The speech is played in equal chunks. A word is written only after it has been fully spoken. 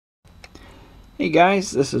Hey guys,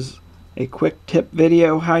 this is a quick tip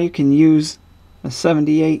video how you can use a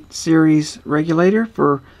 78 series regulator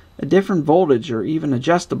for a different voltage or even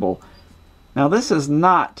adjustable. Now this is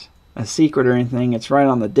not a secret or anything, it's right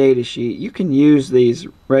on the data sheet. You can use these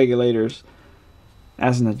regulators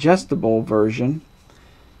as an adjustable version.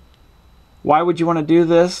 Why would you want to do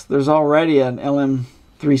this? There's already an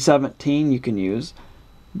LM317 you can use,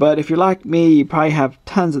 but if you're like me, you probably have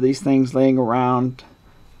tons of these things laying around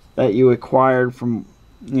that you acquired from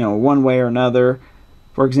one way or another.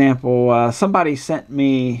 For example, somebody sent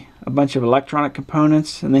me a bunch of electronic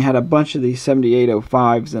components and they had a bunch of these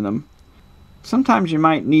 7805s in them. Sometimes you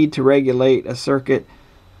might need to regulate a circuit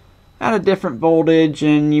at a different voltage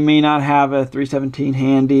and you may not have a 317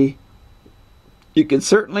 handy. You can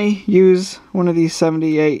certainly use one of these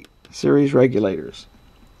 78 series regulators.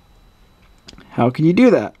 How can you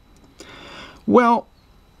do that? Well,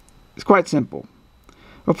 it's quite simple.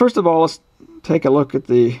 Well, first of all, let's take a look at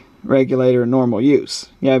the regulator in normal use.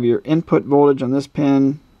 You have your input voltage on this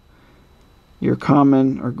pin, your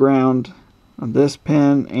common or ground on this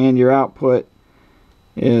pin, and your output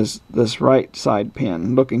is this right side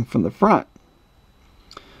pin looking from the front.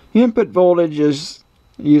 The input voltage is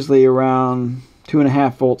usually around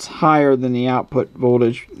 2.5 volts higher than the output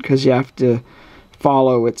voltage because you have to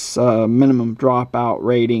follow its minimum dropout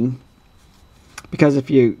rating, because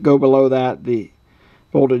if you go below that, the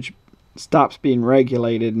voltage stops being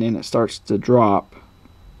regulated and then it starts to drop.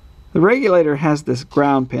 The regulator has this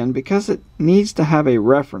ground pin because it needs to have a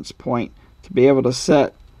reference point to be able to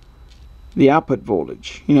set the output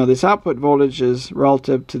voltage. This output voltage is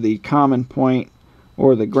relative to the common point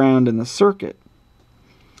or the ground in the circuit.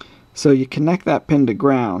 So you connect that pin to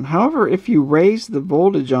ground. However, if you raise the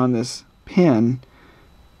voltage on this pin,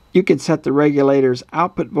 you can set the regulator's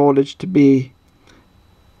output voltage to be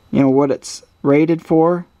what it's rated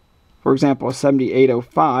for. For example, a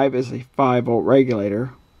 7805 is a 5-volt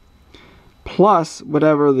regulator plus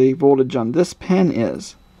whatever the voltage on this pin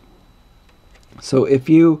is. So if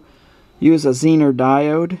you use a zener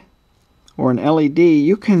diode or an LED,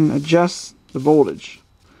 you can adjust the voltage.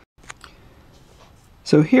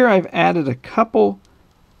 So here I've added a couple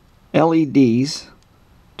LEDs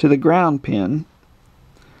to the ground pin,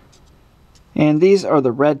 and these are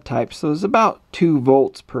the red type, so there's about 2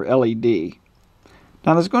 volts per LED.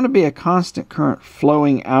 Now there's going to be a constant current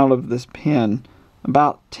flowing out of this pin,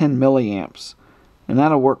 about 10 milliamps, and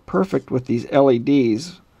that'll work perfect with these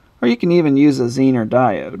LEDs, or you can even use a zener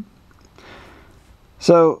diode.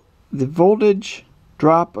 So the voltage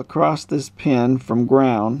drop across this pin from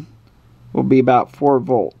ground will be about 4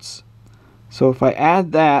 volts. So if I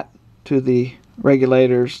add that to the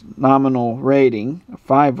regulator's nominal rating of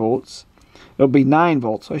 5 volts, it'll be 9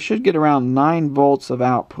 volts. So I should get around 9 volts of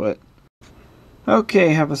output. Okay,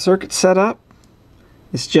 I have a circuit set up.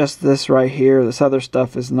 It's just this right here. This other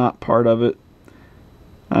stuff is not part of it.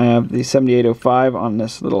 I have the 7805 on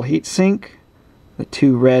this little heat sink, the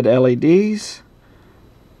 2 red LEDs,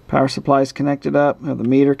 power supply is connected up, I have the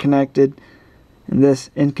meter connected, and this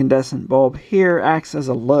incandescent bulb here acts as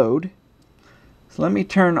a load. So let me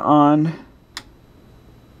turn on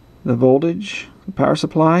the voltage, the power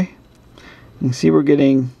supply. You can see we're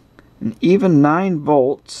getting an even 9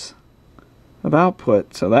 volts of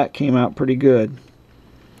output, so that came out pretty good.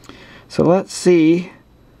 So let's see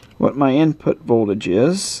what my input voltage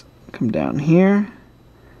is. Come down here.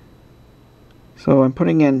 So I'm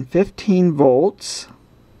putting in 15 volts,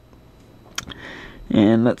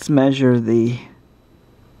 and let's measure the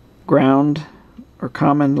ground or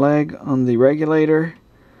common leg on the regulator.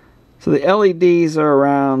 So the LEDs are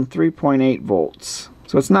around 3.8 volts,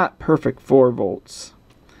 so it's not perfect 4 volts,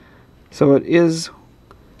 so it is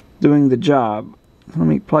doing the job. Let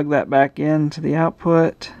me plug that back into the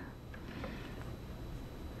output,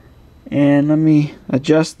 and let me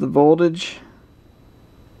adjust the voltage.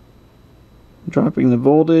 Dropping the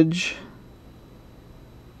voltage.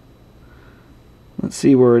 Let's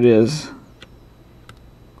see where it is.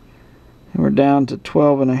 And we're down to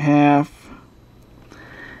 12.5.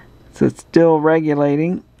 So it's still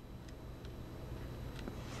regulating.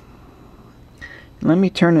 Let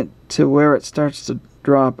me turn it to where it starts to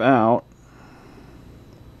drop out.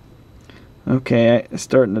 Okay, it's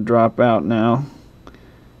starting to drop out now.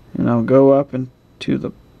 And I'll go up until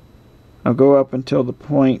the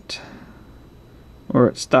point where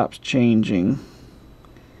it stops changing.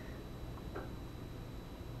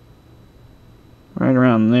 Right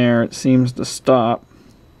around there it seems to stop.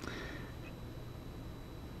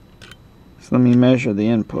 So let me measure the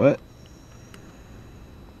input.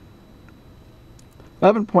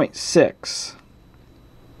 11.6.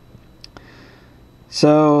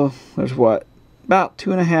 So there's what, about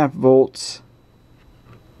 2.5 volts.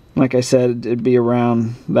 Like I said, it'd be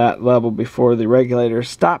around that level before the regulator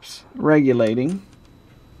stops regulating.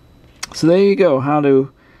 So there you go, how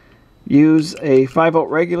to use a 5-volt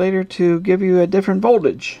regulator to give you a different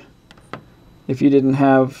voltage if you didn't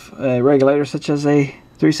have a regulator such as a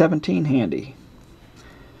 317 handy.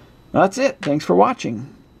 That's it. Thanks for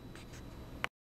watching.